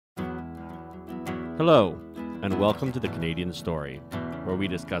Hello, and welcome to the Canadian Story, where we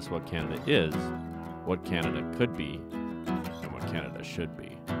discuss what Canada is, what Canada could be, and what Canada should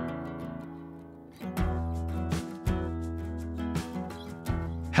be.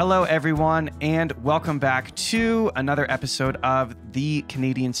 Hello, everyone, and welcome back to another episode of The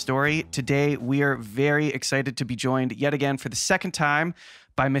Canadian Story. Today, we are very excited to be joined yet again for the second time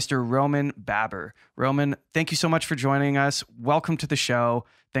by Mr. Roman Baber. Roman, thank you so much for joining us. Welcome to the show.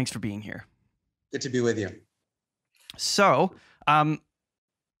 Thanks for being here. Good to be with you. So,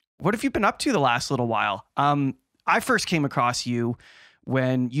 what have you been up to the last little while? I first came across you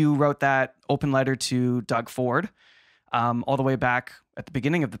when you wrote that open letter to Doug Ford, all the way back at the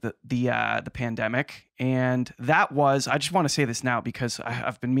beginning of the pandemic. And that was, I just want to say this now because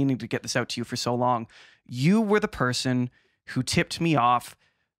I've been meaning to get this out to you for so long. You were the person who tipped me off,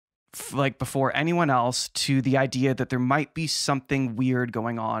 like before anyone else, to the idea that there might be something weird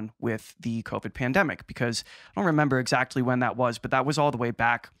going on with the COVID pandemic, because I don't remember exactly when that was, but that was all the way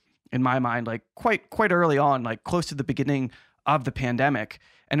back in my mind, like quite early on, like close to the beginning of the pandemic.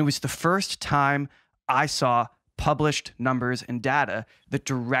 And it was the first time I saw published numbers and data that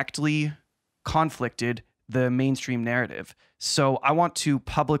directly conflicted the mainstream narrative. So I want to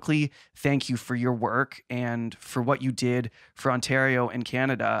publicly thank you for your work and for what you did for Ontario and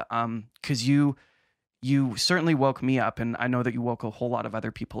Canada, because you certainly woke me up, and I know that you woke a whole lot of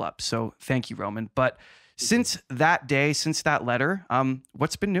other people up. So thank you, Roman. But since that day, since that letter,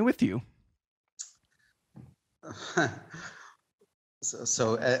 what's been new with you?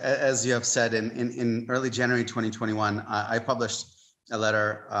 So as you have said, in early January 2021, I published a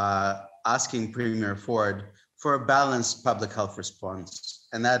letter asking Premier Ford for a balanced public health response.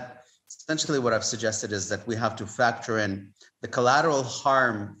 And that essentially what I've suggested is that we have to factor in the collateral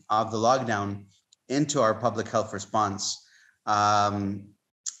harm of the lockdown into our public health response,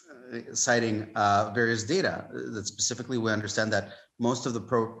 citing various data. That specifically, we understand that most of the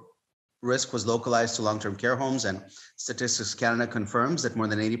risk was localized to long-term care homes, and Statistics Canada confirms that more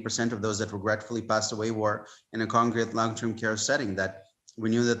than 80% of those that regretfully passed away were in a congregate long-term care setting. That we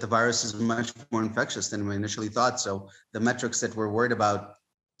knew that the virus is much more infectious than we initially thought. So the metrics that we're worried about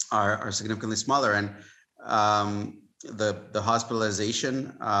are significantly smaller, and the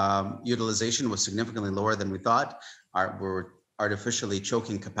hospitalization utilization was significantly lower than we thought. We're artificially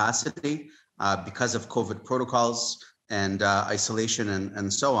choking capacity because of COVID protocols and isolation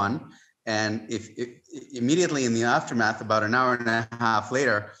and so on. And if immediately in the aftermath, about an hour and a half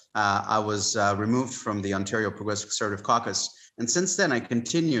later, I was removed from the Ontario Progressive Conservative Caucus. And since then, I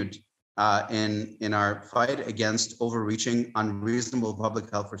continued in our fight against overreaching, unreasonable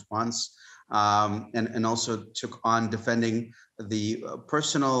public health response, and also took on defending the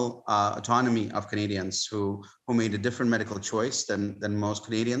personal autonomy of Canadians who made a different medical choice than most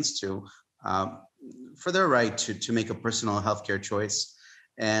Canadians for their right to make a personal healthcare choice.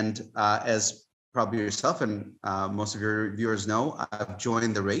 And as probably yourself and most of your viewers know, I've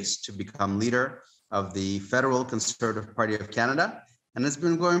joined the race to become leader of the Federal Conservative Party of Canada, and it's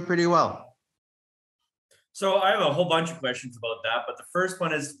been going pretty well. So I have a whole bunch of questions about that, but the first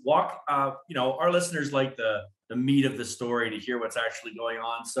one is our listeners like the meat of the story to hear what's actually going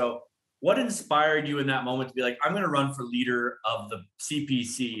on. So what inspired you in that moment to be like, I'm going to run for leader of the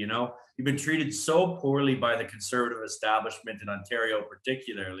CPC? You've been treated so poorly by the conservative establishment in Ontario,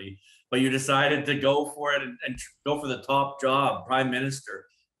 particularly, but you decided to go for it and go for the top job, Prime Minister.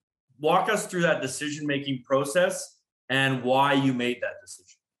 Walk us through that decision-making process and why you made that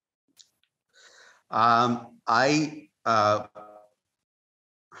decision. I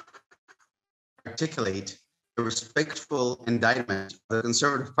articulate a respectful indictment of the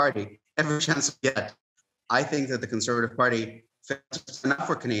Conservative Party every chance I get. I think that the Conservative Party failed to stand up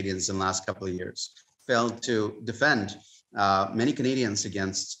for Canadians in the last couple of years, failed to defend many Canadians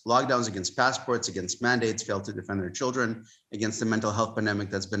against lockdowns, against passports, against mandates, failed to defend their children against the mental health pandemic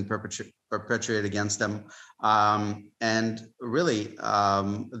that's been perpetuated against them. And really,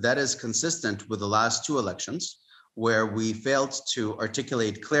 that is consistent with the last two elections, where we failed to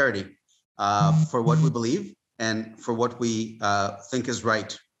articulate clarity for what we believe and for what we think is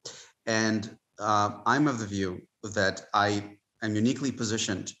right. And I'm of the view that I am uniquely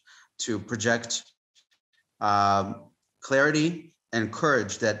positioned to project clarity and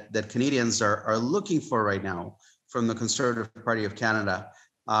courage that Canadians are looking for right now from the Conservative Party of Canada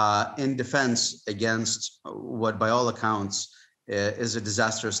in defense against what, by all accounts, is a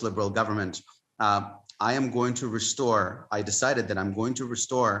disastrous Liberal government. I decided that I'm going to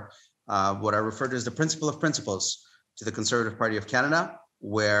restore what I refer to as the principle of principles to the Conservative Party of Canada,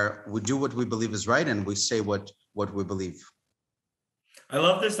 where we do what we believe is right and we say what we believe. I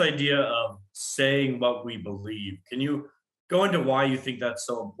love this idea of saying what we believe. Can you go into why you think that's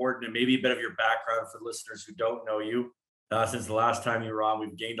so important and maybe a bit of your background for listeners who don't know you? Since the last time you were on,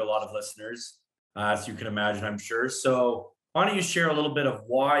 we've gained a lot of listeners, as you can imagine, I'm sure. So why don't you share a little bit of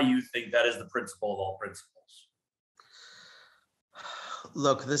why you think that is the principle of all principles?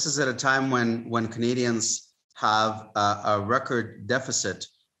 Look, this is at a time when Canadians have a record deficit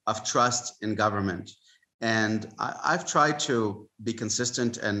of trust in government. And I've tried to be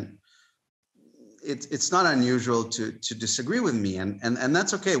consistent, and it's not unusual to disagree with me. And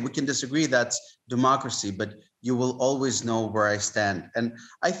that's okay. We can disagree. That's democracy, but you will always know where I stand. And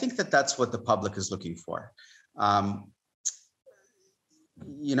I think that that's what the public is looking for. I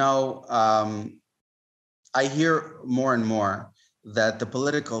hear more and more that the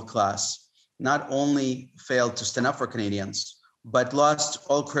political class not only failed to stand up for Canadians, but lost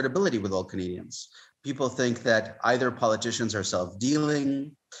all credibility with all Canadians. People think that either politicians are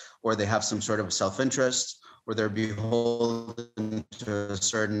self-dealing, or they have some sort of self-interest, or they're beholden to a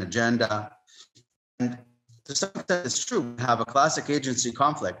certain agenda. And to some extent, it's true. We have a classic agency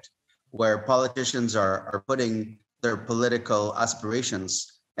conflict where politicians are putting their political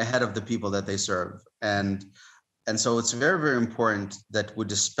aspirations ahead of the people that they serve. And so it's very, very important that we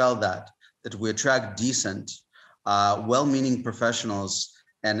dispel that we attract decent, well-meaning professionals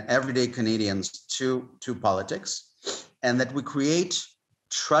and everyday Canadians to politics, and that we create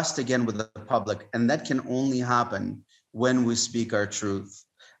trust again with the public. And that can only happen when we speak our truth.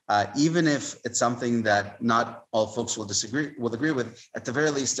 Even if it's something that not all folks will agree with, at the very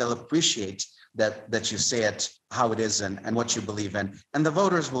least, they'll appreciate that you say it how it is and what you believe in. And the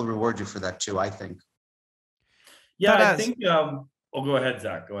voters will reward you for that too, I think. Yeah, I think, go ahead,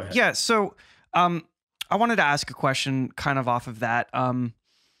 Zach, go ahead. Yeah, so I wanted to ask a question kind of off of that.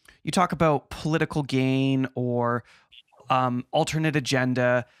 You talk about political gain or alternate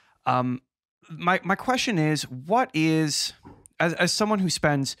agenda. My question is, what is, as someone who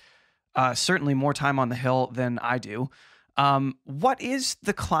spends certainly more time on the Hill than I do, what is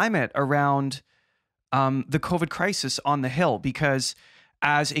the climate around the COVID crisis on the Hill? Because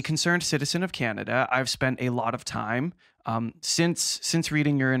as a concerned citizen of Canada, I've spent a lot of time since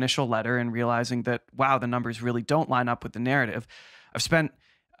reading your initial letter and realizing that, wow, the numbers really don't line up with the narrative. I've spent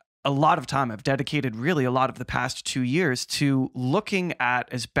a lot of time, I've dedicated really a lot of the past 2 years to looking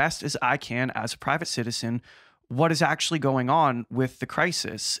at, as best as I can as a private citizen, what is actually going on with the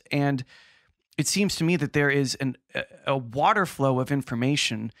crisis. And it seems to me that there is a water flow of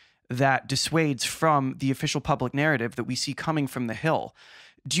information that dissuades from the official public narrative that we see coming from the Hill.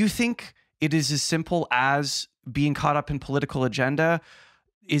 Do you think it is as simple as being caught up in political agenda?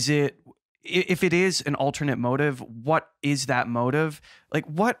 Is it, if it is an alternate motive, what is that motive? Like,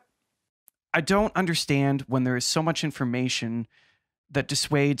 what, I don't understand when there is so much information that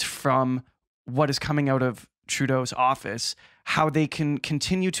dissuades from what is coming out of Trudeau's office, how they can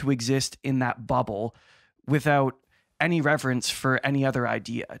continue to exist in that bubble without any reverence for any other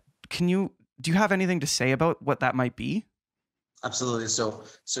idea. Do you have anything to say about what that might be? Absolutely. So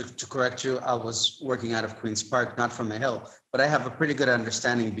to correct you, I was working out of Queen's Park, not from the Hill, but I have a pretty good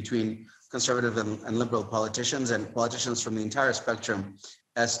understanding between conservative and liberal politicians and politicians from the entire spectrum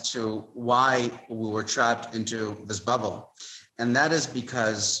as to why we were trapped into this bubble. And that is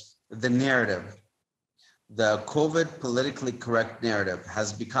because the narrative, the COVID politically correct narrative,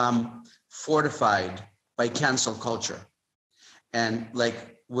 has become fortified by cancel culture. And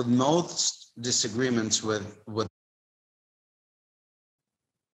like with most disagreements with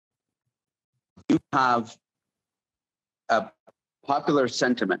you have a popular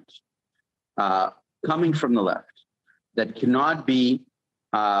sentiment coming from the left that cannot be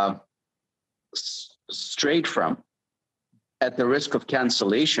strayed from at the risk of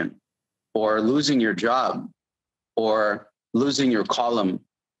cancellation or losing your job or losing your column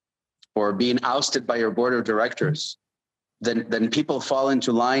or being ousted by your board of directors. Then people fall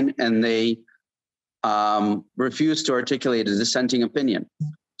into line and they refuse to articulate a dissenting opinion.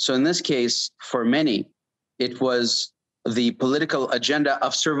 So in this case, for many, it was the political agenda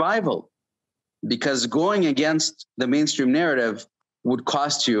of survival, because going against the mainstream narrative would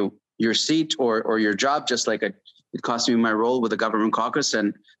cost you your seat or your job, just like it cost me my role with the government caucus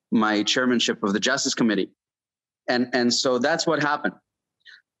and my chairmanship of the Justice Committee. And so that's what happened.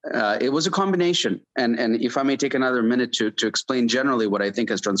 It was a combination. And if I may take another minute to explain generally what I think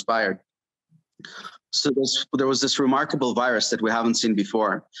has transpired. So there was this remarkable virus that we haven't seen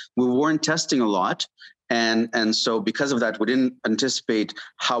before. We weren't testing a lot. And so because of that, we didn't anticipate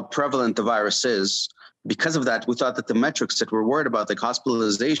how prevalent the virus is. Because of that, we thought that the metrics that we're worried about, like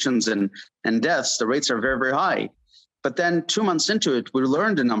hospitalizations and deaths, the rates are very, very high. But then 2 months into it, we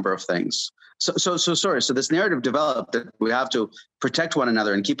learned a number of things. So this narrative developed that we have to protect one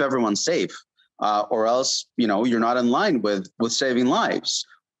another and keep everyone safe, or else, you're not in line with saving lives.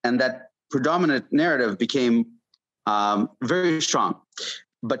 And that predominant narrative became very strong.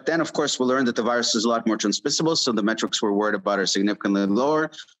 But then, of course, we learned that the virus is a lot more transmissible. So the metrics we're worried about are significantly lower.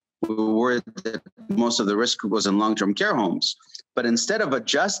 We were worried that most of the risk was in long-term care homes. But instead of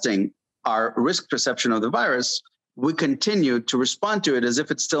adjusting our risk perception of the virus, we continued to respond to it as if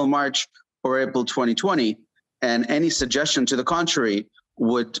it's still March or April 2020. And any suggestion to the contrary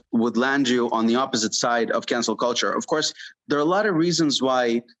would land you on the opposite side of cancel culture. Of course, there are a lot of reasons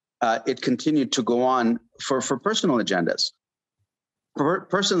why it continued to go on for personal agendas.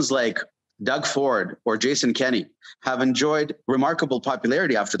 Persons like Doug Ford or Jason Kenney have enjoyed remarkable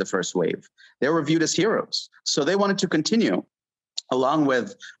popularity after the first wave. They were viewed as heroes. So they wanted to continue, along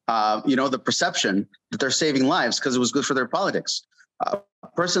with, the perception that they're saving lives because it was good for their politics.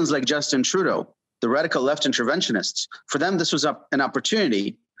 Persons like Justin Trudeau, the radical left interventionists, for them, this was an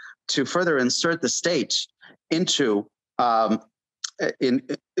opportunity to further insert the state into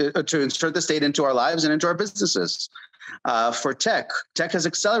into our lives and into our businesses. For tech has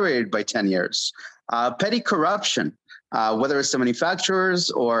accelerated by 10 years. Petty corruption, whether it's the manufacturers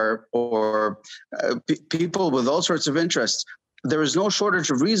or people with all sorts of interests, there is no shortage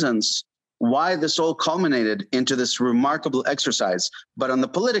of reasons why this all culminated into this remarkable exercise. But on the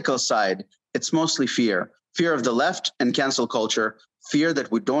political side, it's mostly fear of the left and cancel culture, fear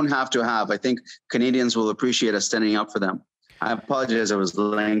that we don't have to have. I think Canadians will appreciate us standing up for them. I apologize, I was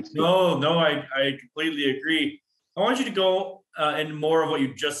lengthy. No, I completely agree. I want you to go in more of what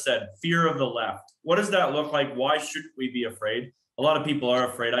you just said, fear of the left. What does that look like? Why shouldn't we be afraid? A lot of people are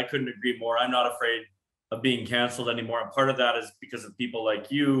afraid. I couldn't agree more. I'm not afraid of being canceled anymore. And part of that is because of people like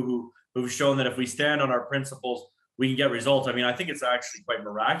you who've shown that if we stand on our principles, we can get results. I mean, I think it's actually quite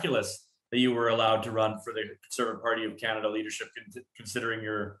miraculous that you were allowed to run for the Conservative Party of Canada leadership, considering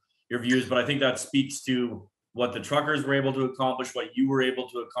your views. But I think that speaks to what the truckers were able to accomplish, what you were able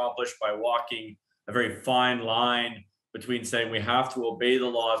to accomplish by walking a very fine line between saying we have to obey the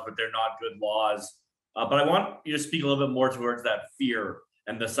laws, but they're not good laws. But I want you to speak a little bit more towards that fear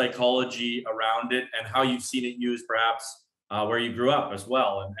and the psychology around it and how you've seen it used perhaps where you grew up as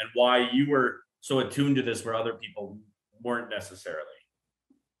well, and why you were so attuned to this where other people weren't necessarily.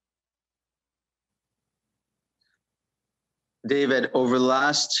 David, over the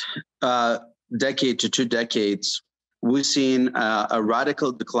last decade to 2 decades, we've seen a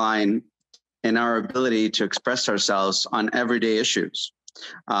radical decline in our ability to express ourselves on everyday issues.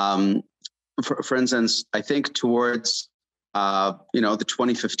 For instance, I think towards the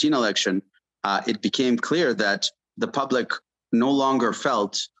 2015 election, it became clear that the public no longer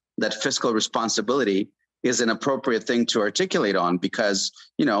felt that fiscal responsibility is an appropriate thing to articulate on because,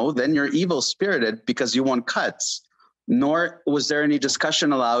 then you're evil-spirited because you want cuts. Nor was there any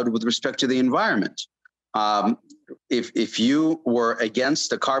discussion allowed with respect to the environment. If you were against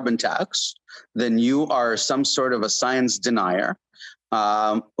the carbon tax, then you are some sort of a science denier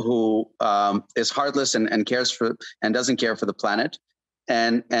who is heartless and cares for and doesn't care for the planet,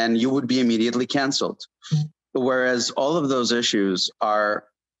 and you would be immediately canceled. Whereas all of those issues are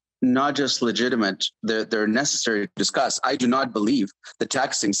not just legitimate; they're necessary to discuss. I do not believe that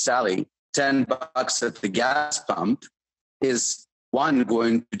taxing Sally $10 at the gas pump is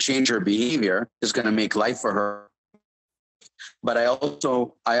going to change her behavior, is going to make life for her. But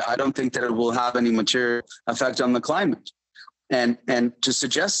I don't think that it will have any material effect on the climate. And to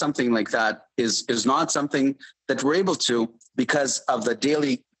suggest something like that is not something that we're able to because of the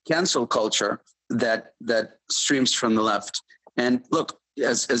daily cancel culture that streams from the left. And look,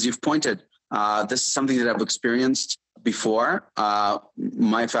 as you've pointed, this is something that I've experienced before.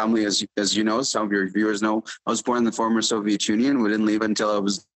 My family, as you know, some of your viewers know, I was born in the former Soviet Union. We didn't leave until I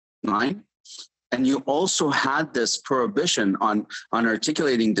was 9. And you also had this prohibition on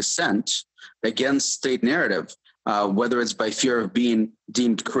articulating dissent against state narrative, whether it's by fear of being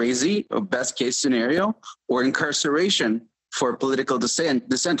deemed crazy, a best case scenario, or incarceration for political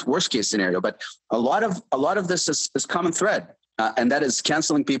dissent, worst case scenario. But a lot of this is common thread. And that is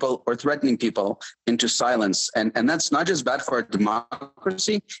canceling people or threatening people into silence. And that's not just bad for our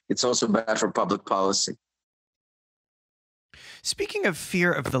democracy, it's also bad for public policy. Speaking of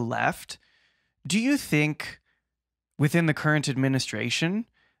fear of the left, do you think within the current administration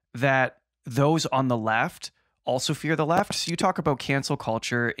that those on the left also fear the left? So you talk about cancel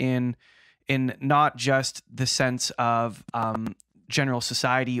culture in not just the sense of general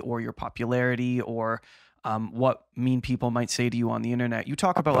society or your popularity or what mean people might say to you on the internet. You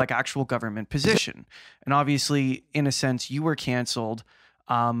talk about like actual government position. And obviously, in a sense, you were canceled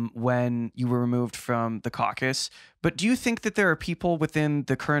when you were removed from the caucus. But do you think that there are people within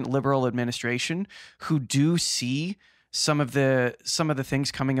the current Liberal administration who do see some of the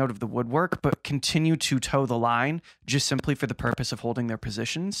things coming out of the woodwork, but continue to toe the line just simply for the purpose of holding their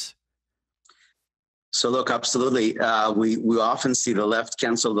positions? So look, absolutely. We often see the left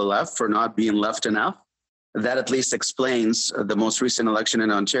cancel the left for not being left enough. That at least explains the most recent election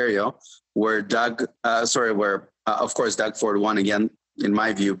in Ontario, where of course Doug Ford won again, in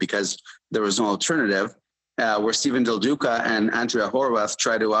my view, because there was no alternative. Where Stephen Del Duca and Andrea Horwath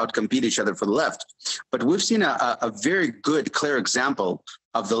try to outcompete each other for the left. But we've seen a very good, clear example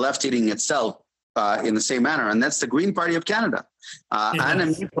of the left eating itself in the same manner, and that's the Green Party of Canada. Anna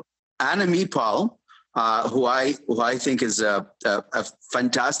Meatball, who I think is a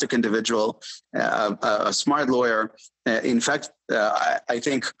fantastic individual, a smart lawyer. In fact, I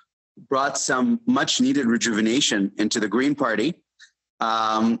think brought some much needed rejuvenation into the Green Party.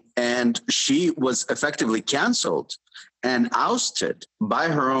 And she was effectively canceled and ousted by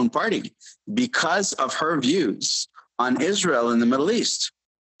her own party because of her views on Israel and the Middle East.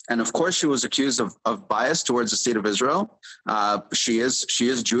 And of course, she was accused of bias towards the state of Israel. She is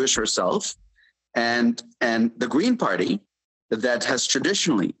Jewish herself. And the Green Party that has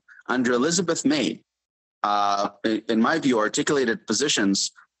traditionally, under Elizabeth May, in my view, articulated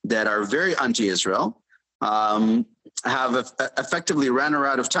positions that are very anti-Israel, have effectively ran her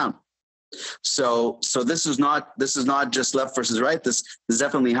out of town. So this is not just left versus right. This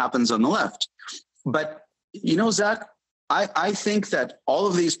definitely happens on the left. But you know, Zach, I think that all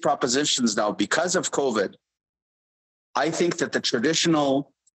of these propositions now, because of COVID, I think that the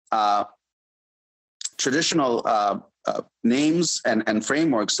traditional names and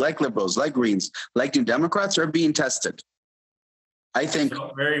frameworks like Liberals, like Greens, like New Democrats are being tested. I think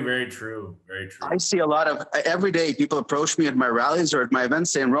very, very true. Very true. I see a lot of every day people approach me at my rallies or at my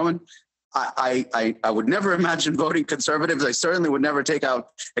events saying, Roman, I would never imagine voting Conservatives. I certainly would never take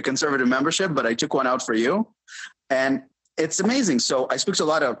out a Conservative membership, but I took one out for you. And it's amazing. So I speak to a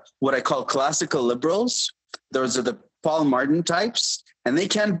lot of what I call classical liberals. Those are the Paul Martin types, and they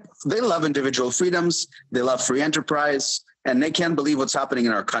love individual freedoms. They love free enterprise, and they can't believe what's happening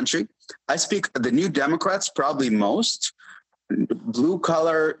in our country. I speak the New Democrats probably most. Blue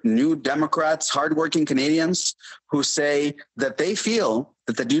collar New Democrats, hardworking Canadians who say that they feel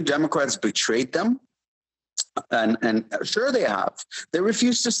that the New Democrats betrayed them. And sure they have. They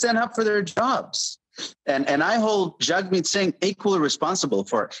refuse to stand up for their jobs. And I hold Jagmeet Singh equally responsible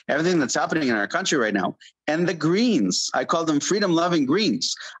for everything that's happening in our country right now. And the Greens, I call them freedom-loving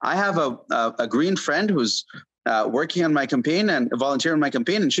Greens. I have a Green friend who's working on my campaign and volunteering on my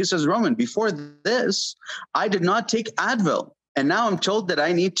campaign. And she says, Roman, before this, I did not take Advil. And now I'm told that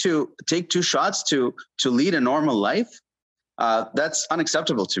I need to take 2 shots to lead a normal life. That's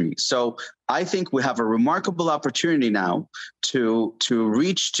unacceptable to me. So I think we have a remarkable opportunity now to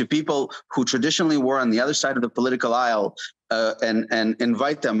reach to people who traditionally were on the other side of the political aisle and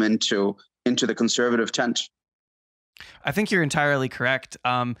invite them into the conservative tent. I think you're entirely correct.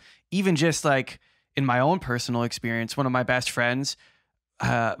 Even just like in my own personal experience, one of my best friends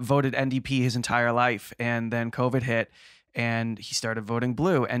voted NDP his entire life, and then COVID hit and he started voting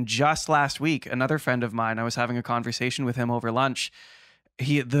blue. And just last week, another friend of mine, I was having a conversation with him over lunch.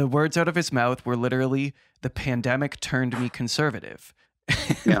 The words out of his mouth were literally, "The pandemic turned me conservative."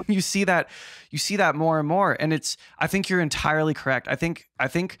 Yeah. You see that more and more. And I think you're entirely correct. I think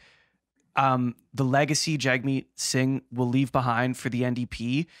the legacy Jagmeet Singh will leave behind for the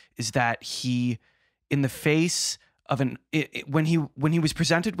NDP is that he, in the face of when he was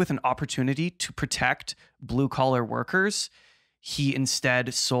presented with an opportunity to protect blue collar workers, he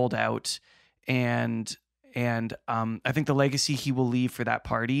instead sold out. And I think the legacy he will leave for that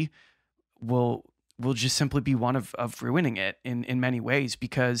party will just simply be one of ruining it in many ways,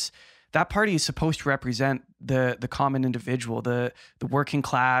 because that party is supposed to represent the common individual, the working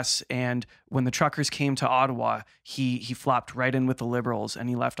class. And when the truckers came to Ottawa, he flopped right in with the Liberals and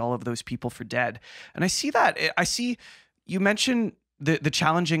he left all of those people for dead. And I see you mentioned the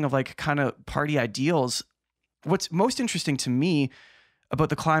challenging of like kind of party ideals. What's most interesting to me about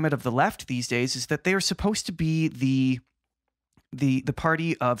the climate of the left these days is that they are supposed to be the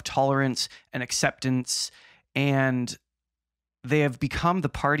party of tolerance and acceptance, and they have become the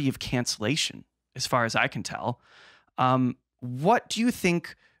party of cancellation, as far as I can tell. What do you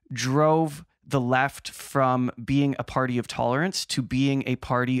think drove the left from being a party of tolerance to being a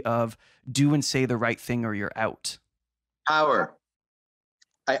party of do and say the right thing or you're out? Power.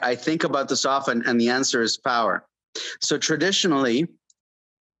 I think about this often, and the answer is power. So traditionally,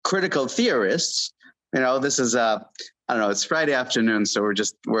 critical theorists, this is I don't know, it's Friday afternoon, so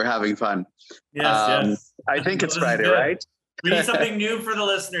we're having fun. Yes. I think it's Friday, right? We need something new for the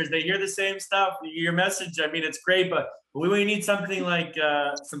listeners. They hear the same stuff. Your message, I mean, it's great, but we need something like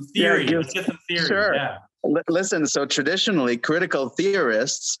some theory. Let's get some theory. Sure. Yeah. Listen, so traditionally, critical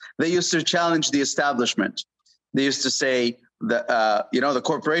theorists, they used to challenge the establishment. They used to say that, the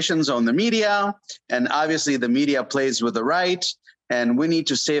corporations own the media, and obviously the media plays with the right, and we need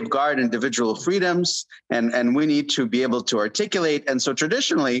to safeguard individual freedoms, and we need to be able to articulate. And so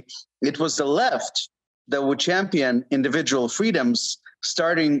traditionally, it was the left that would champion individual freedoms,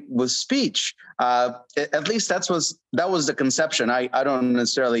 starting with speech. At least that was the conception. I don't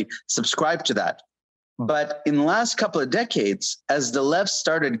necessarily subscribe to that. But in the last couple of decades, as the left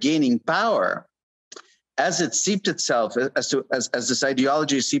started gaining power, as it seeped itself, as this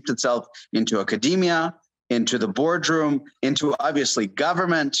ideology seeped itself into academia, into the boardroom, into obviously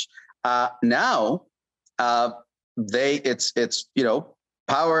government, now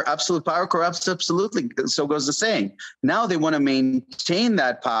power, absolute power corrupts absolutely. So goes the saying. Now they want to maintain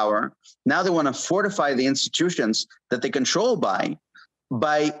that power. Now they want to fortify the institutions that they control by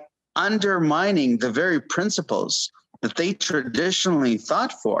undermining the very principles that they traditionally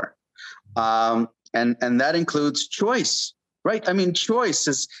thought for. And that includes choice, right? I mean, choice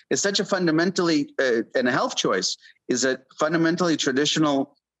is such a fundamentally, and a health choice is a fundamentally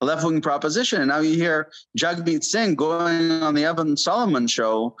traditional left-wing proposition. And now you hear Jagmeet Singh going on the Evan Solomon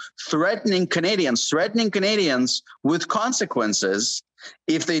show, threatening Canadians with consequences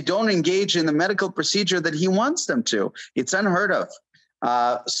if they don't engage in the medical procedure that he wants them to. It's unheard of.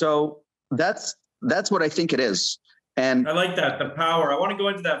 So that's what I think it is. And I like that, the power. I want to go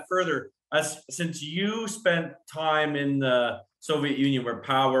into that further. Since you spent time in the Soviet Union, where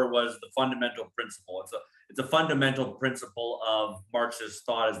power was the fundamental principle, it's a fundamental principle of Marxist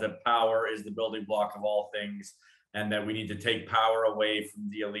thought, is that power is the building block of all things, and that we need to take power away from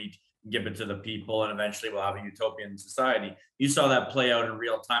the elite and give it to the people, and eventually we'll have a utopian society. You saw that play out in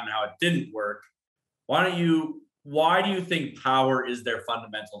real time and how it didn't work. Why do you think power is their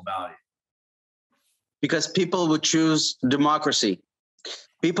fundamental value? Because people would choose democracy.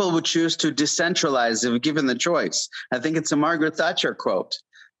 People would choose to decentralize if given the choice. I think it's a Margaret Thatcher quote.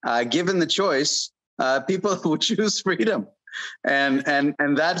 Given the choice, people would choose freedom. And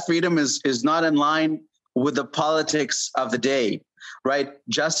that freedom is not in line with the politics of the day, right?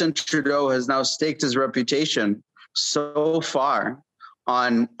 Justin Trudeau has now staked his reputation so far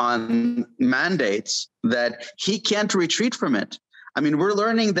on mandates that he can't retreat from it. I mean, we're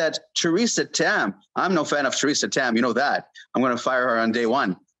learning that Theresa Tam, I'm no fan of Theresa Tam, you know that. I'm going to fire her on day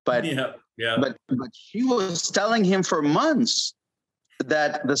one. But, but she was telling him for months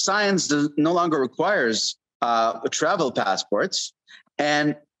that the science no longer requires travel passports.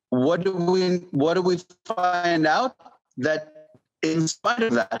 And what do we find out? That in spite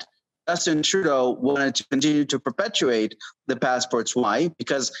of that, Justin Trudeau wanted to continue to perpetuate the passports. Why?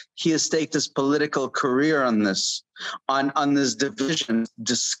 Because he has staked his political career on this division,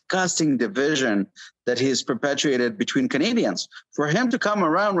 disgusting division that he has perpetuated between Canadians. For him to come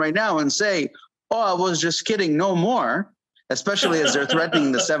around right now and say, "Oh, I was just kidding, no more," especially as they're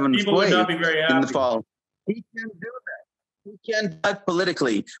threatening the seventh wave in the fall, he can't do that. He can't act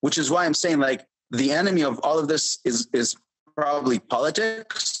politically, which is why I'm saying, like, the enemy of all of this is probably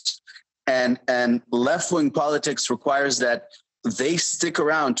politics. And left-wing politics requires that they stick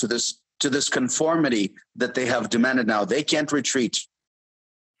around to this conformity that they have demanded now. They can't retreat.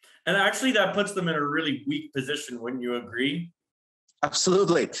 And actually, that puts them in a really weak position, wouldn't you agree?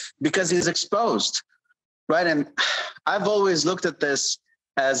 Absolutely, because he's exposed, right? And I've always looked at this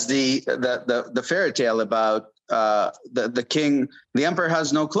as the fairy tale about the king, the emperor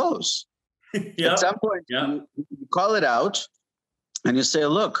has no clothes. At some point, you call it out, and you say,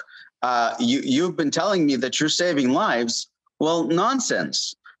 "Look, you've been telling me that you're saving lives." Well,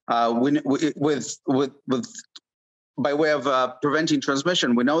 nonsense. With by way of preventing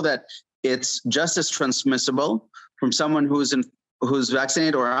transmission, we know that it's just as transmissible from someone who's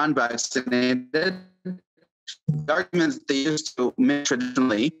vaccinated or unvaccinated. The argument that they used to make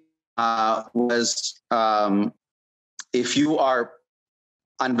traditionally was if you are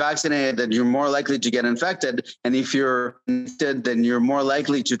unvaccinated, then you're more likely to get infected. And if you're infected, then you're more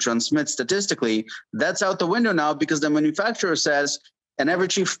likely to transmit statistically. That's out the window now, because the manufacturer says, and every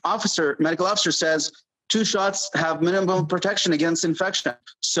chief medical officer says, 2 shots have minimum protection against infection.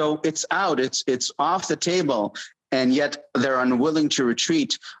 So it's out, it's off the table. And yet they're unwilling to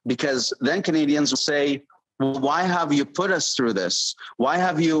retreat, because then Canadians will say, Well, why have you put us through this? Why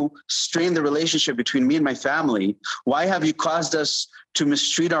have you strained the relationship between me and my family? Why have you caused us to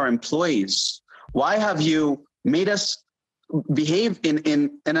mistreat our employees? Why have you made us behave in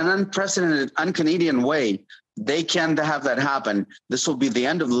an unprecedented, un-Canadian way? They can't have that happen. This will be the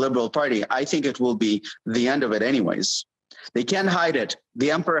end of the Liberal Party. I think it will be the end of it anyways. They can't hide it. The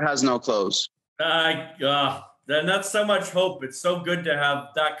emperor has no clothes. Then that's so much hope. It's so good to have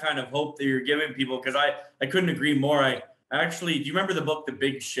that kind of hope that you're giving people, because I couldn't agree more. I actually, do you remember the book, The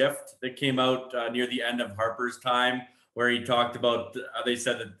Big Shift, that came out near the end of Harper's time, where he talked about, they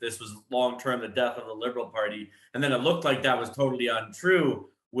said that this was long-term the death of the Liberal Party. And then it looked like that was totally untrue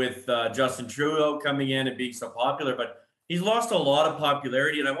with Justin Trudeau coming in and being so popular, but he's lost a lot of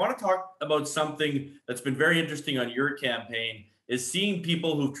popularity. And I want to talk about something that's been very interesting on your campaign, is seeing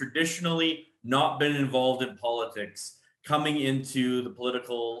people who've traditionally not been involved in politics coming into the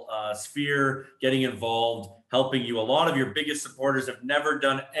political sphere, getting involved, helping you. A lot of your biggest supporters have never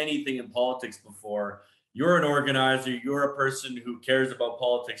done anything in politics before. You're an organizer. You're a person who cares about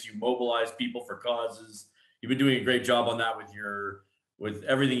politics. You mobilize people for causes. You've been doing a great job on that with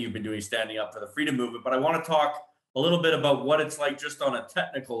everything you've been doing, standing up for the freedom movement. But I want to talk a little bit about what it's like just on a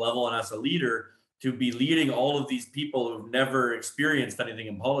technical level and as a leader to be leading all of these people who've never experienced anything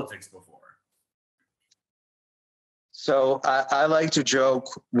in politics before. So I like to joke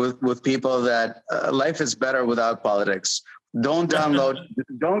with people that life is better without politics. Don't download,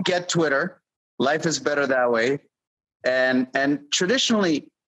 don't get Twitter. Life is better that way. And traditionally,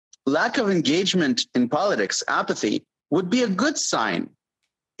 lack of engagement in politics, apathy, would be a good sign.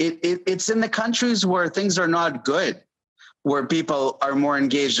 It's in the countries where things are not good, where people are more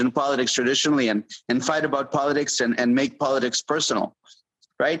engaged in politics traditionally and fight about politics and make politics personal.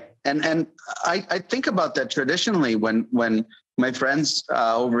 Right. And I think about that traditionally when my friends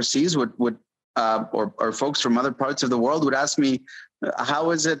overseas would or folks from other parts of the world would ask me,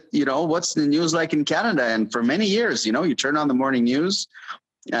 how is it, what's the news like in Canada? And for many years, you turn on the morning news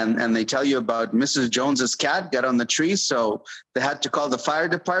and they tell you about Mrs. Jones's cat got on the tree. So they had to call the fire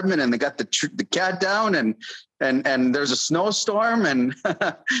department and they got the cat down and there's a snowstorm and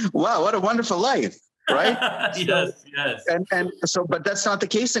wow, what a wonderful life. Right? Yes. And so, but that's not the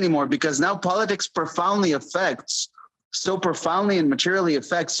case anymore, because now politics so profoundly and materially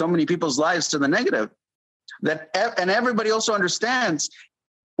affects so many people's lives to the negative and everybody also understands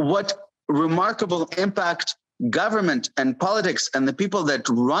what remarkable impact government and politics and the people that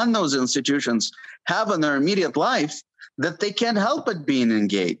run those institutions have on their immediate life, that they can't help but being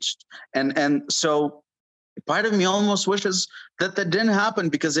engaged. And so part of me almost wishes that didn't happen,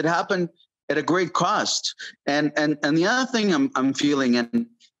 because it happened at a great cost. And the other thing I'm feeling, and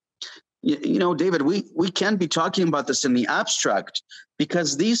David, we can't be talking about this in the abstract,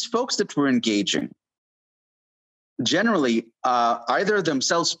 because these folks that we're engaging generally either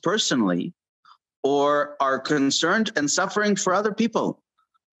themselves personally or are concerned and suffering for other people.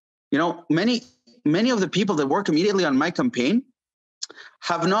 Many of the people that work immediately on my campaign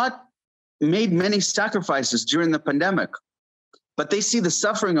have not made many sacrifices during the pandemic, but they see the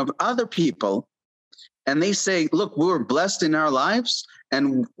suffering of other people and they say, look, we were blessed in our lives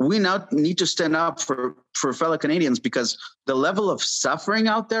and we now need to stand up for fellow Canadians, because the level of suffering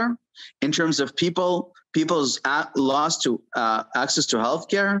out there in terms of people's loss to access to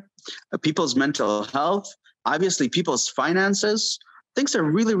healthcare, people's mental health, obviously people's finances, things are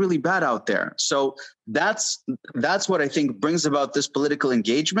really, really bad out there. So that's what I think brings about this political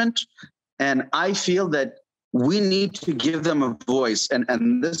engagement. And I feel that we need to give them a voice.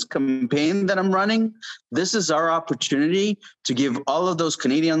 And this campaign that I'm running, this is our opportunity to give all of those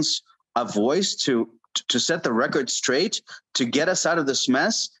Canadians a voice to set the record straight, to get us out of this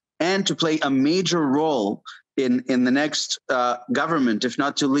mess, and to play a major role in the next government, if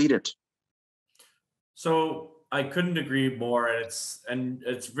not to lead it. So I couldn't agree more. I'm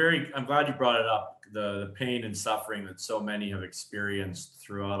glad you brought it up. The pain and suffering that so many have experienced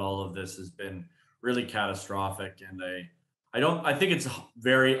throughout all of this has been really catastrophic. And I think it's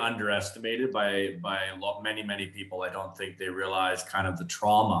very underestimated by many people. I don't think they realize kind of the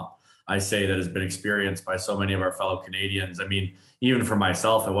trauma, I say, that has been experienced by so many of our fellow Canadians. I mean, even for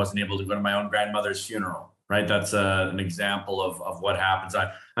myself, I wasn't able to go to my own grandmother's funeral, right? That's an example of what happens.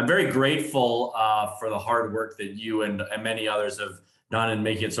 I'm very grateful for the hard work that you and many others have done in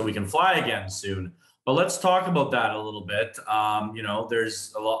making it so we can fly again soon. But let's talk about that a little bit.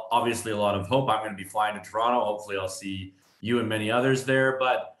 There's obviously a lot of hope. I'm going to be flying to Toronto. Hopefully I'll see you and many others there,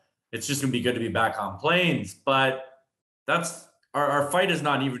 but it's just going to be good to be back on planes. But our fight is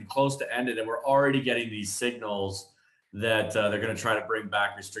not even close to ended, and we're already getting these signals that they're going to try to bring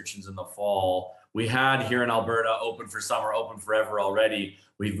back restrictions in the fall. We had here in Alberta open for summer, open forever already.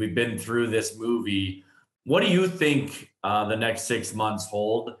 We've been through this movie. What do you think the next 6 months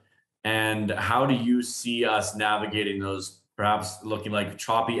hold? And how do you see us navigating those perhaps looking like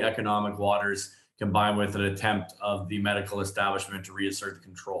choppy economic waters combined with an attempt of the medical establishment to reassert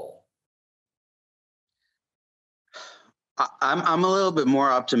control? I'm a little bit more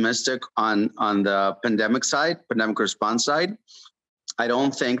optimistic on the pandemic response side. I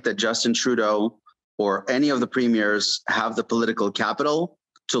don't think that Justin Trudeau or any of the premiers have the political capital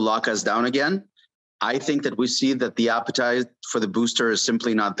to lock us down again. I think that we see that the appetite for the booster is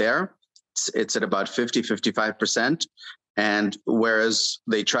simply not there. It's at about 50-55%. And whereas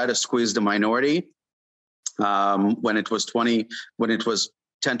they try to squeeze the minority when it was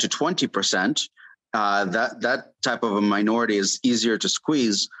 10 to 20%, that type of a minority is easier to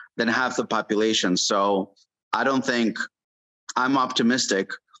squeeze than half the population. So I'm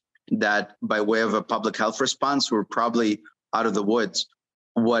optimistic that by way of a public health response, we're probably out of the woods.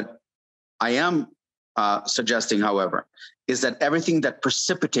 What I am suggesting, however, is that everything that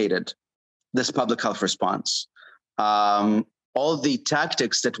precipitated this public health response, all the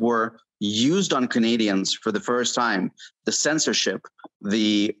tactics that were used on Canadians for the first time, the censorship,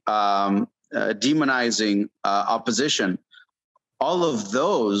 the demonizing opposition, all of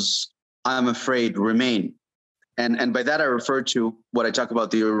those, I'm afraid, remain. And by that, I refer to what I talk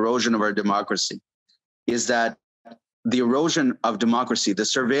about, the erosion of our democracy, is that the erosion of democracy, the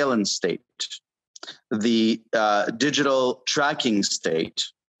surveillance state, the digital tracking state,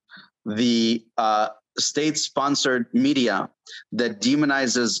 the state-sponsored media that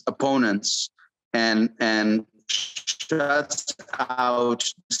demonizes opponents and shuts out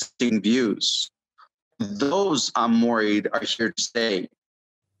distinct views. Those, I'm worried, are here to stay,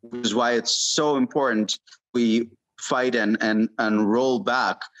 which is why it's so important we fight and roll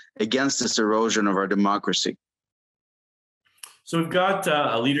back against this erosion of our democracy. So we've got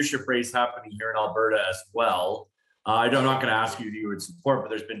a leadership race happening here in Alberta as well. I'm not going to ask you if you would support, but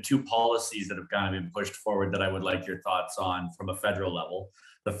there's been two policies that have kind of been pushed forward that I would like your thoughts on from a federal level.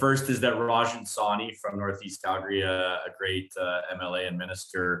 The first is that Rajan Sawhney from Northeast Calgary, a great MLA and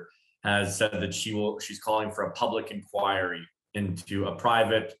minister, has said that she's calling for a public inquiry into a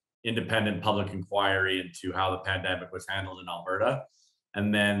private, independent public inquiry into how the pandemic was handled in Alberta.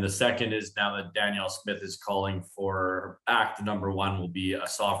 And then the second is now that Danielle Smith is calling for Act number 1 will be a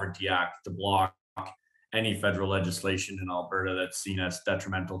Sovereignty Act to block any federal legislation in Alberta that's seen as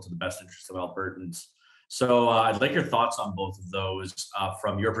detrimental to the best interests of Albertans. So I'd like your thoughts on both of those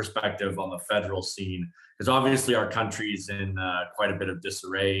from your perspective on the federal scene, because obviously our country is in quite a bit of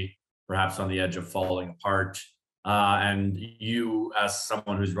disarray, perhaps on the edge of falling apart. And you, as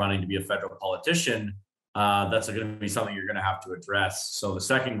someone who's running to be a federal politician, that's going to be something you're going to have to address. So the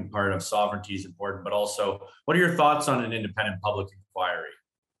second part of sovereignty is important, but also what are your thoughts on an independent public inquiry?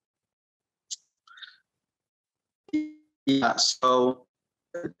 Yeah, so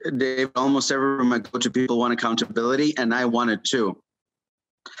Dave, almost every room I go to, people want accountability, and I want it too.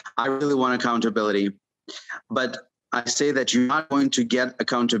 I really want accountability, but I say that you're not going to get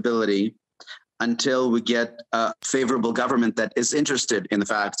accountability until we get a favorable government that is interested in the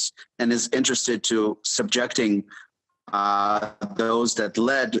facts and is interested to subjecting those that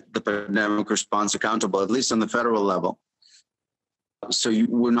led the pandemic response accountable, at least on the federal level. So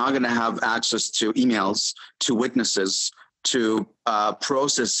we're not going to have access to emails, to witnesses, to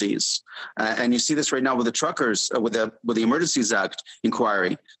processes. And you see this right now with the truckers, with the Emergencies Act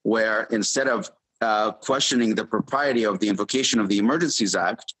inquiry, where instead of questioning the propriety of the invocation of the Emergencies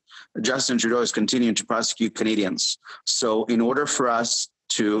Act, Justin Trudeau is continuing to prosecute Canadians. So in order for us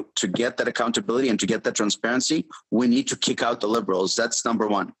to get that accountability and to get that transparency, we need to kick out the Liberals. That's number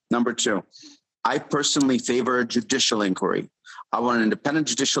one. Number two, I personally favor a judicial inquiry. I want an independent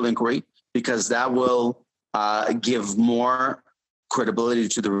judicial inquiry because that will give more credibility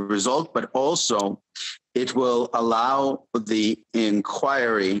to the result, but also it will allow the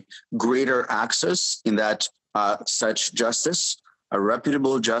inquiry greater access in that such justice, a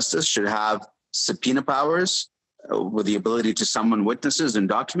reputable justice, should have subpoena powers with the ability to summon witnesses and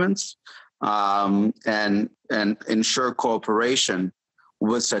documents, and ensure cooperation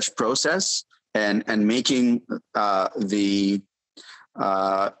with such process, and making the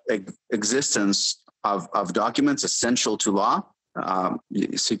existence of documents essential to law. So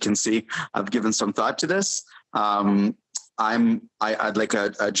you can see I've given some thought to this. I'd like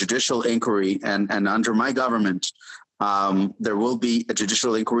a judicial inquiry, and under my government, there will be a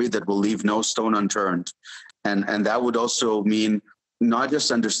judicial inquiry that will leave no stone unturned. And that would also mean not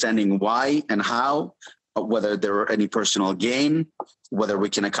just understanding why and how whether there were any personal gain, whether we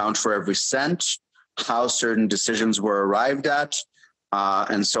can account for every cent, how certain decisions were arrived at,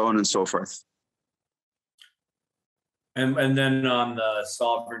 and so on and so forth. And then on the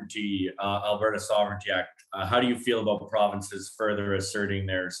sovereignty, Alberta Sovereignty Act, how do you feel about provinces further asserting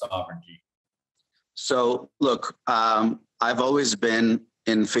their sovereignty? So, look, I've always been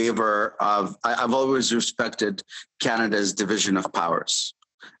in favor of, I've always respected Canada's division of powers.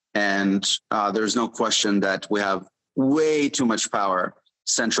 And there's no question that we have way too much power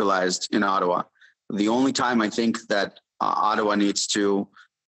centralized in Ottawa. The only time I think that Ottawa needs to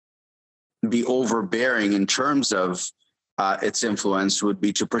be overbearing in terms of its influence would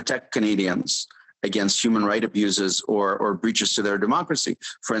be to protect Canadians against human rights abuses or breaches to their democracy.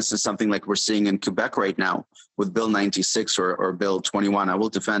 For instance, something like we're seeing in Quebec right now with Bill 96 or Bill 21. I will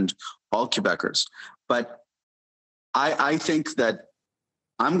defend all Quebecers. But I think that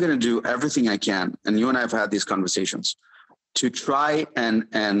I'm going to do everything I can, and you and I have had these conversations, to try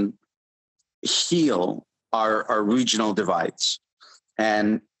and heal our regional divides.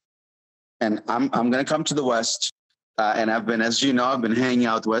 And I'm going to come to the West. And I've been, as you know, I've been hanging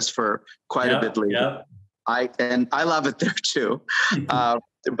out West for quite a bit lately. Yep. I love it there too. But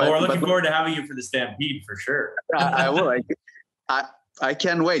we're looking forward to having you for the Stampede for sure. I will. I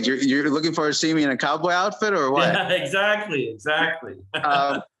can't wait. You're looking forward to seeing me in a cowboy outfit or what? Yeah, exactly.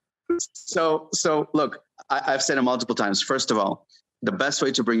 So look, I've said it multiple times. First of all, the best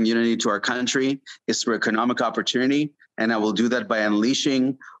way to bring unity to our country is through economic opportunity, and I will do that by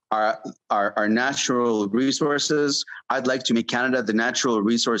unleashing our natural resources. I'd like to make Canada the natural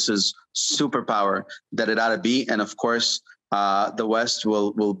resources superpower that it ought to be. And of course, the West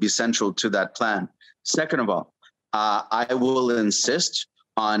will be central to that plan. Second of all, I will insist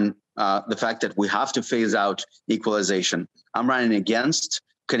on the fact that we have to phase out equalization. I'm running against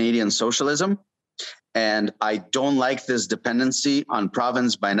Canadian socialism, and I don't like this dependency on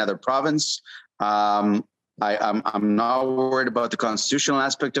province by another province. I'm not worried about the constitutional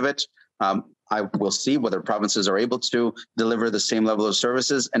aspect of it. I will see whether provinces are able to deliver the same level of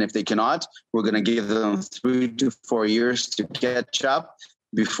services. And if they cannot, we're going to give them 3 to 4 years to catch up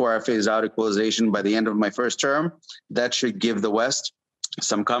before I phase out equalization by the end of my first term. That should give the West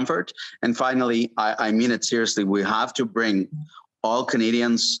some comfort. And finally, I mean it seriously. We have to bring all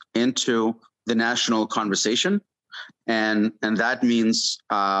Canadians into the national conversation. And that means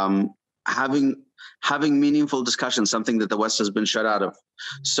having meaningful discussion, something that the West has been shut out of.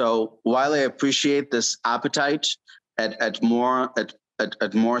 So while I appreciate this appetite at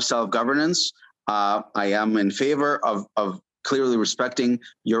more self-governance, I am in favor of clearly respecting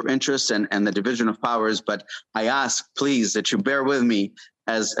your interests and the division of powers. But I ask, please, that you bear with me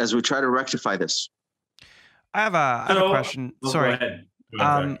as we try to rectify this. I have a question. Sorry. Go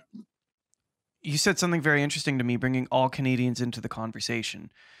ahead. You said something very interesting to me, bringing all Canadians into the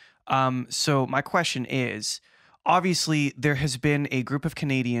conversation. So my question is, obviously there has been a group of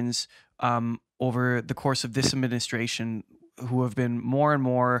Canadians over the course of this administration who have been more and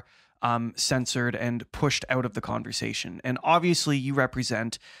more censored and pushed out of the conversation. And obviously you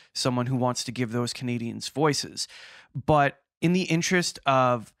represent someone who wants to give those Canadians voices. But in the interest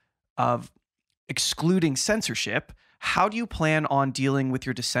of excluding censorship, how do you plan on dealing with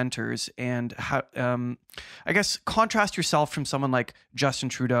your dissenters, and how, I guess, contrast yourself from someone like Justin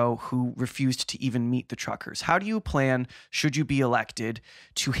Trudeau, who refused to even meet the truckers? How do you plan, should you be elected,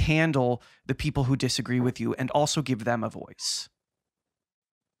 to handle the people who disagree with you and also give them a voice?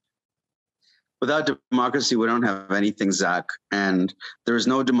 Without democracy, we don't have anything, Zach. And there is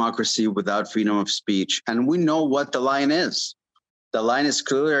no democracy without freedom of speech. And we know what the line is. The line is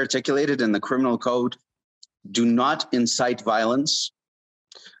clearly articulated in the criminal code. Do not incite violence.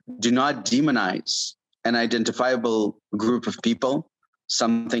 Do not demonize an identifiable group of people,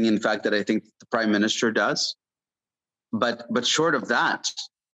 something, in fact, that I think the Prime Minister does. But short of that,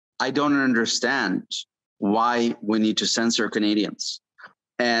 I don't understand why we need to censor Canadians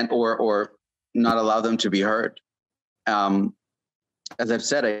and or not allow them to be heard. As I've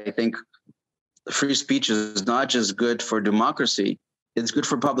said, I think free speech is not just good for democracy, it's good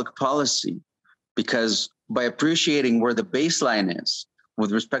for public policy, because by appreciating where the baseline is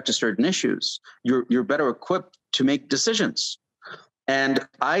with respect to certain issues, you're better equipped to make decisions. And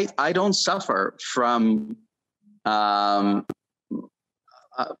I don't suffer from, I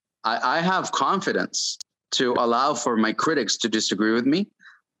have confidence to allow for my critics to disagree with me.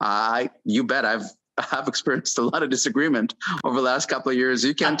 You bet I've experienced a lot of disagreement over the last couple of years.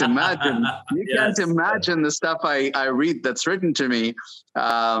 You can't imagine, can't imagine the stuff I read that's written to me.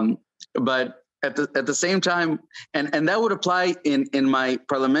 But at the same time, and that would apply in my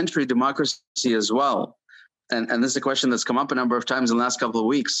parliamentary democracy as well. and this is a question that's come up a number of times in the last couple of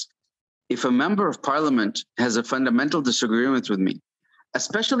weeks. If a member of parliament has a fundamental disagreement with me,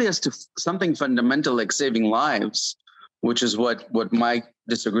 especially as to something fundamental like saving lives, which is what my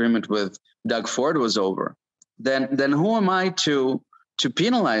disagreement with Doug Ford was over, then who am I to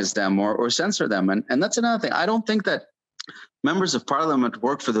penalize them or censor them? And that's another thing. I don't think that members of parliament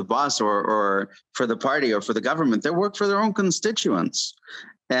work for the boss or for the party or for the government. They work for their own constituents.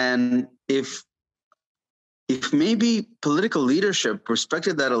 And if maybe political leadership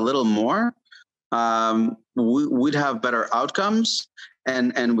respected that a little more, we'd have better outcomes,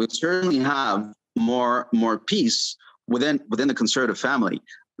 and we'd certainly have more peace within the Conservative family.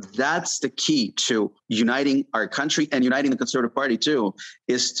 That's the key to uniting our country and uniting the Conservative Party too,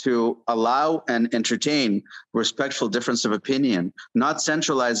 is to allow and entertain respectful difference of opinion, not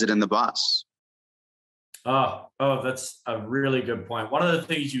centralize it in the boss. Oh, that's a really good point. One of the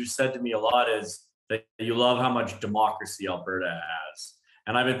things you said to me a lot is that you love how much democracy Alberta has.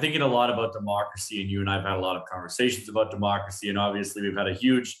 And I've been thinking a lot about democracy, and you and I have had a lot of conversations about democracy. And obviously we've had a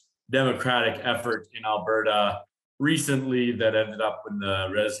huge democratic effort in Alberta recently that ended up in the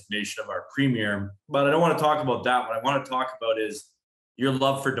resignation of our premier. But I don't want to talk about that. What I want to talk about is your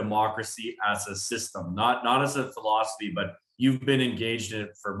love for democracy as a system, not as a philosophy, but you've been engaged in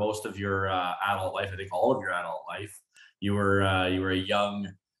it for most of your adult life. I think all of your adult life. You were a young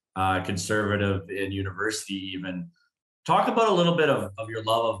conservative in university even. Talk about a little bit of your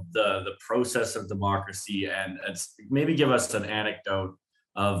love of the process of democracy, and maybe give us an anecdote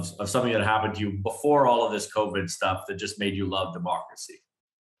of something that happened to you before all of this COVID stuff that just made you love democracy.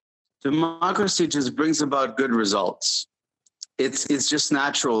 Democracy just brings about good results. It's just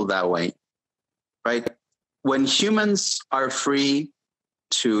natural that way, right? When humans are free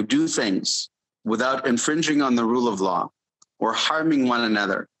to do things without infringing on the rule of law or harming one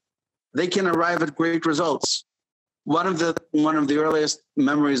another, they can arrive at great results. One of the earliest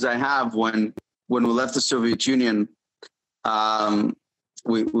memories I have when we left the Soviet Union,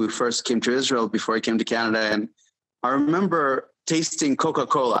 we first came to Israel before I came to Canada, and I remember tasting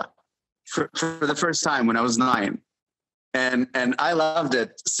Coca-Cola for the first time when I was 9, and I loved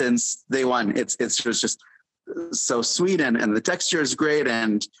it since day one. It's just so sweet, and the texture is great,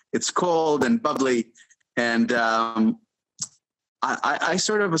 and it's cold and bubbly, and I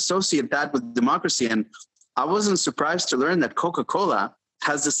sort of associate that with democracy. And I wasn't surprised to learn that Coca-Cola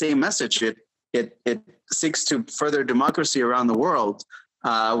has the same message. It seeks to further democracy around the world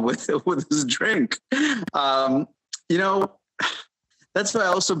with this drink. That's why I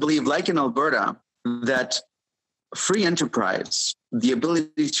also believe, like in Alberta, that free enterprise, the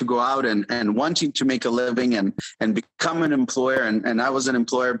ability to go out and wanting to make a living and become an employer, and I was an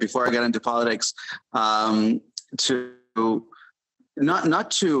employer before I got into politics, to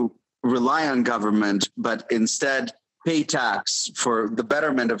not to rely on government, but instead pay tax for the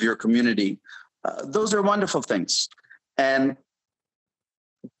betterment of your community. Those are wonderful things. And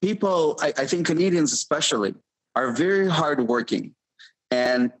people, I think Canadians especially, are very hardworking.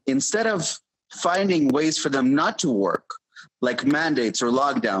 And instead of finding ways for them not to work, like mandates or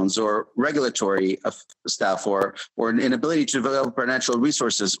lockdowns or regulatory stuff or an inability to develop our natural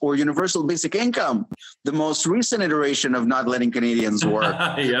resources or universal basic income, the most recent iteration of not letting Canadians work,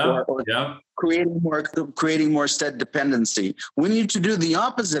 creating more state dependency. We need to do the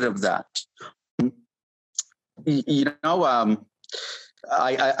opposite of that.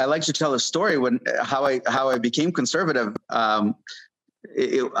 I like to tell a story how I became conservative. I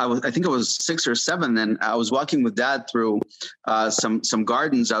think it was 6 or 7, and I was walking with Dad through some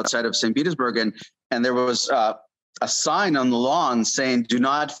gardens outside of St. Petersburg, and there was a sign on the lawn saying, "Do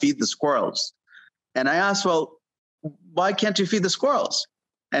not feed the squirrels." And I asked, "Well, why can't you feed the squirrels?"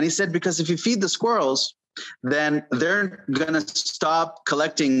 And he said, "Because if you feed the squirrels, then they're going to stop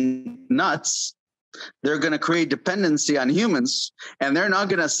collecting nuts. They're going to create dependency on humans, and they're not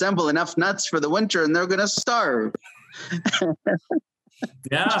going to assemble enough nuts for the winter, and they're going to starve."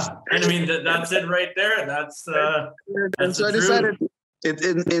 Yeah, and I mean that's it right there. That's and so I decided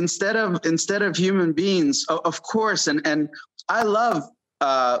instead of human beings, of course, and I love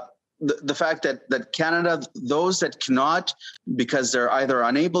the fact that Canada, those that cannot because they're either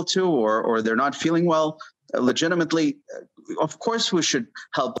unable to or they're not feeling well, legitimately, of course we should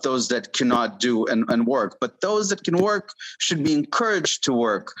help those that cannot do and work, but those that can work should be encouraged to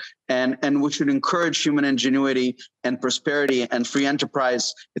work, and we should encourage human ingenuity and prosperity and free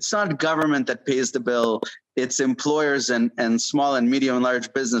enterprise. It's not government that pays the bill, it's employers and small and medium and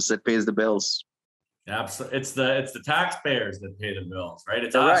large business that pays the bills. Absolutely. It's the taxpayers that pay the bills, right?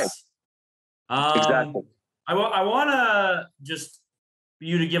 It's us. Right. Exactly. I want to just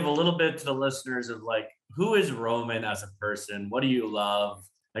you to give a little bit to the listeners of like who is Roman as a person? What do you love?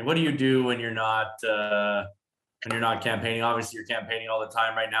 Like, what do you do when you're not campaigning? Obviously, you're campaigning all the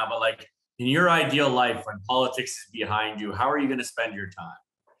time right now, but like in your ideal life, when politics is behind you, how are you going to spend your time?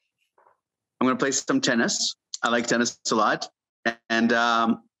 I'm going to play some tennis. I like tennis a lot. And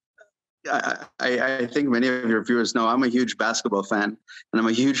I think many of your viewers know I'm a huge basketball fan, and I'm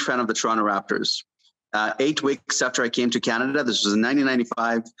a huge fan of the Toronto Raptors. 8 weeks after I came to Canada, this was in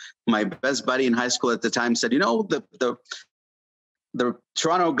 1995, my best buddy in high school at the time said, the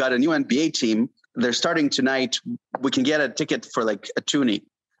Toronto got a new NBA team. They're starting tonight. We can get a ticket for like a toonie.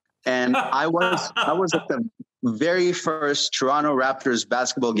 And I was at the very first Toronto Raptors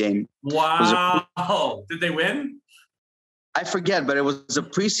basketball game. Wow. Did they win? I forget, but it was a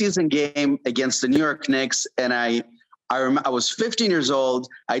preseason game against the New York Knicks. And I was 15 years old.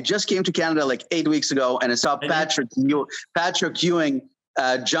 I just came to Canada like 8 weeks ago, and I saw Patrick Ewing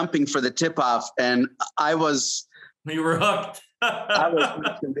jumping for the tip-off. And you were hooked. I was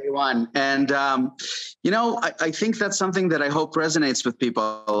hooked from day one. And, I think that's something that I hope resonates with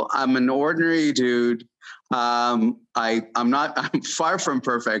people. I'm an ordinary dude. I'm far from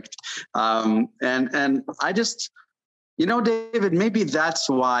perfect. And I just, David, maybe that's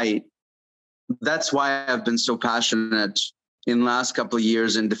why I've been so passionate in the last couple of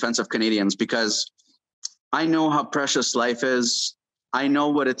years in defense of Canadians, because I know how precious life is. I know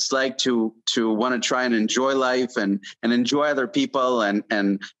what it's like to want to try and enjoy life and enjoy other people and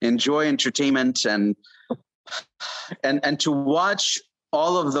enjoy entertainment and to watch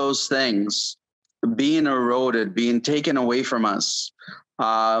all of those things being eroded, being taken away from us.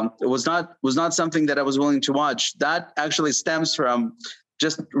 It was not something that I was willing to watch. That actually stems from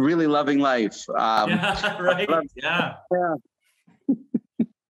just really loving life. Yeah, right. Yeah.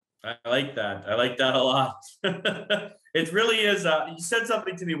 I like that. I like that a lot. It really is. You said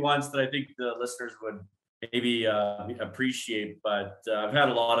something to me once that I think the listeners would maybe appreciate, but I've had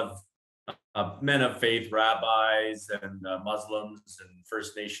a lot of men of faith, rabbis and Muslims and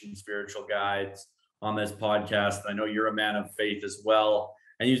First Nation spiritual guides on this podcast. I know you're a man of faith as well.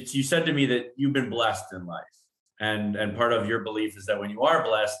 And you said to me that you've been blessed in life. And part of your belief is that when you are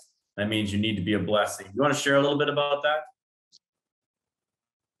blessed, that means you need to be a blessing. You want to share a little bit about that?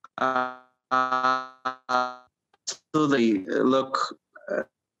 Absolutely. Look, of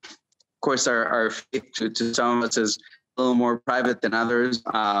course, our faith to some of us is a little more private than others.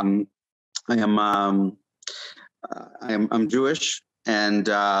 I'm Jewish, and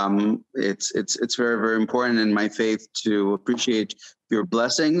it's very, very important in my faith to appreciate your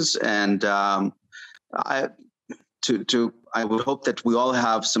blessings. And I would hope that we all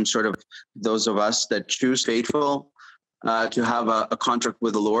have some sort of, those of us that choose faithful, to have a contract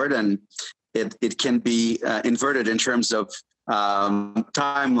with the Lord, and it can be inverted in terms of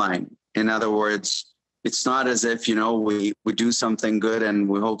timeline. In other words, it's not as if, we do something good and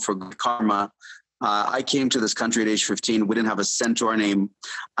we hope for good karma. I came to this country at age 15. We didn't have a cent to our name.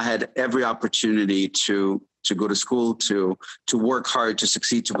 I had every opportunity to go to school, to work hard, to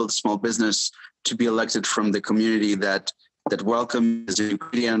succeed, to build a small business, to be elected from the community that welcomes the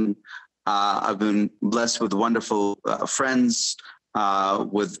Ukrainian. I've been blessed with wonderful friends,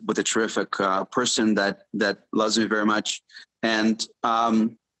 with a terrific person that loves me very much, and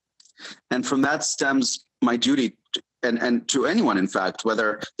from that stems my duty, and to anyone, in fact,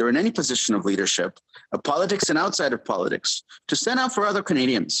 whether they're in any position of leadership, politics and outside of politics, to stand up for other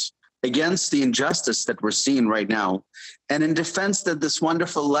Canadians against the injustice that we're seeing right now, and in defense of this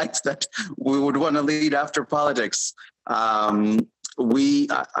wonderful life that we would want to lead after politics. I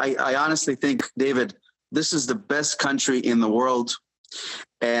honestly think, David, this is the best country in the world,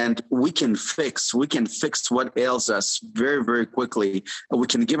 and we can fix what ails us very, very quickly. We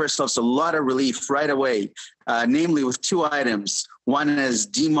can give ourselves a lot of relief right away, namely with two items. One is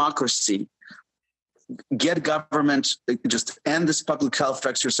democracy. Get government, just end this public health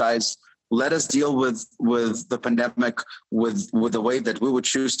exercise. Let us deal with the pandemic with the way that we would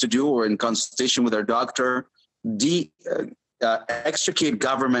choose to do, or in consultation with our doctor. Extricate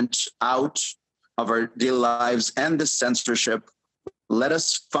government out of our daily lives and the censorship. Let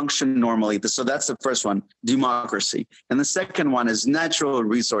us function normally. So that's the first one, democracy. And the second one is natural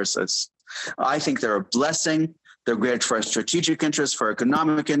resources. I think they're a blessing. They're great for our strategic interests, for our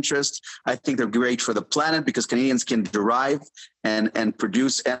economic interests. I think they're great for the planet because Canadians can derive and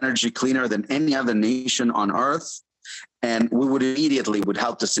produce energy cleaner than any other nation on earth. And we would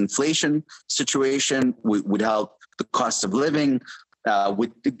help this inflation situation. We would help the cost of living,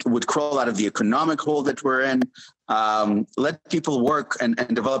 would crawl out of the economic hole that we're in. Let people work and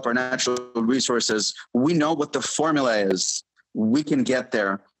develop our natural resources. We know what the formula is. We can get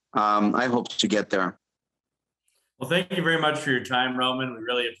there. I hope to get there. Well, thank you very much for your time, Roman. We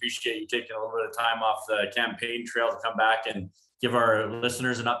really appreciate you taking a little bit of time off the campaign trail to come back and give our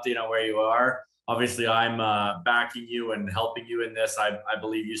listeners an update on where you are. Obviously, I'm backing you and helping you in this. I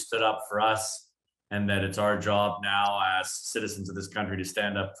believe you stood up for us, and that it's our job now as citizens of this country to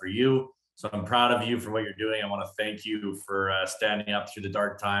stand up for you. So I'm proud of you for what you're doing. I want to thank you for standing up through the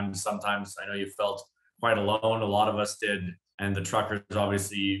dark times. Sometimes I know you felt quite alone. A lot of us did. And the truckers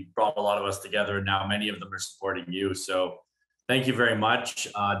obviously brought a lot of us together. And now many of them are supporting you. So thank you very much.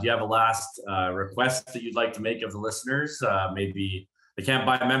 Do you have a last request that you'd like to make of the listeners? Maybe they can't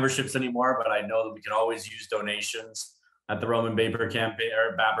buy memberships anymore, but I know that we can always use donations at the Roman Baber campaign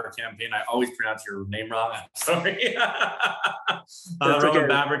or Baber campaign. I always pronounce your name wrong. I'm sorry. The Roman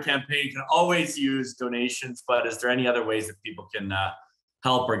Baber campaign can always use donations, but is there any other ways that people can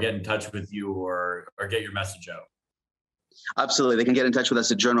help or get in touch with you or get your message out? Absolutely. They can get in touch with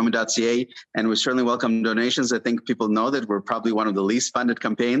us at joinroman.ca, and we certainly welcome donations. I think people know that we're probably one of the least funded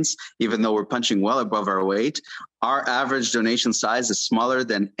campaigns, even though we're punching well above our weight. Our average donation size is smaller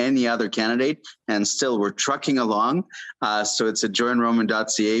than any other candidate, and still we're trucking along. So it's at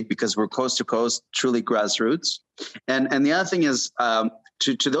joinroman.ca because we're coast to coast, truly grassroots. And the other thing is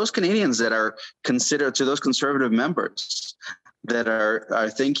to those Canadians that are considered, to those conservative members that are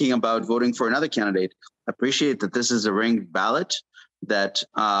thinking about voting for another candidate, appreciate that this is a ringed ballot, that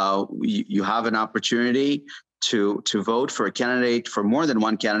you have an opportunity to vote for a candidate, for more than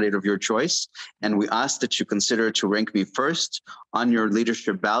one candidate of your choice. And we ask that you consider to rank me first on your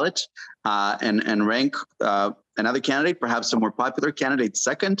leadership ballot and rank another candidate, perhaps a more popular candidate,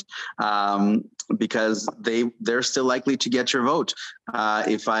 second, because they're still likely to get your vote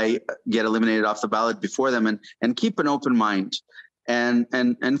if I get eliminated off the ballot before them, and keep an open mind.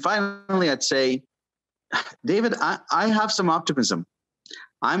 And finally, I'd say, David, I have some optimism.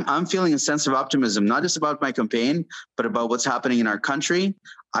 I'm feeling a sense of optimism, not just about my campaign, but about what's happening in our country.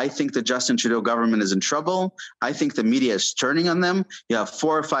 I think the Justin Trudeau government is in trouble. I think the media is turning on them. You have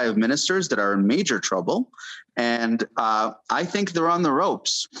 4 or 5 ministers that are in major trouble. And I think they're on the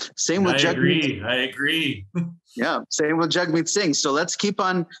ropes. Same with Jagmeet. I agree. Yeah, same with Jagmeet Singh. So let's keep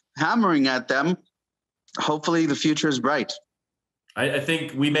on hammering at them. Hopefully the future is bright. I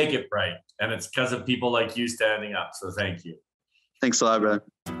think we make it bright, and it's because of people like you standing up. So thank you. Thanks a lot, brother.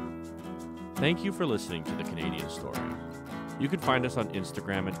 Thank you for listening to The Canadian Story. You can find us on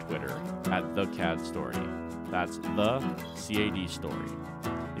Instagram and Twitter at The CAD Story. That's The CAD Story.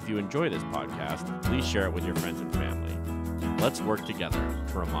 If you enjoy this podcast, please share it with your friends and family. Let's work together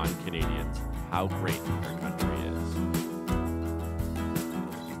to remind Canadians how great our country is.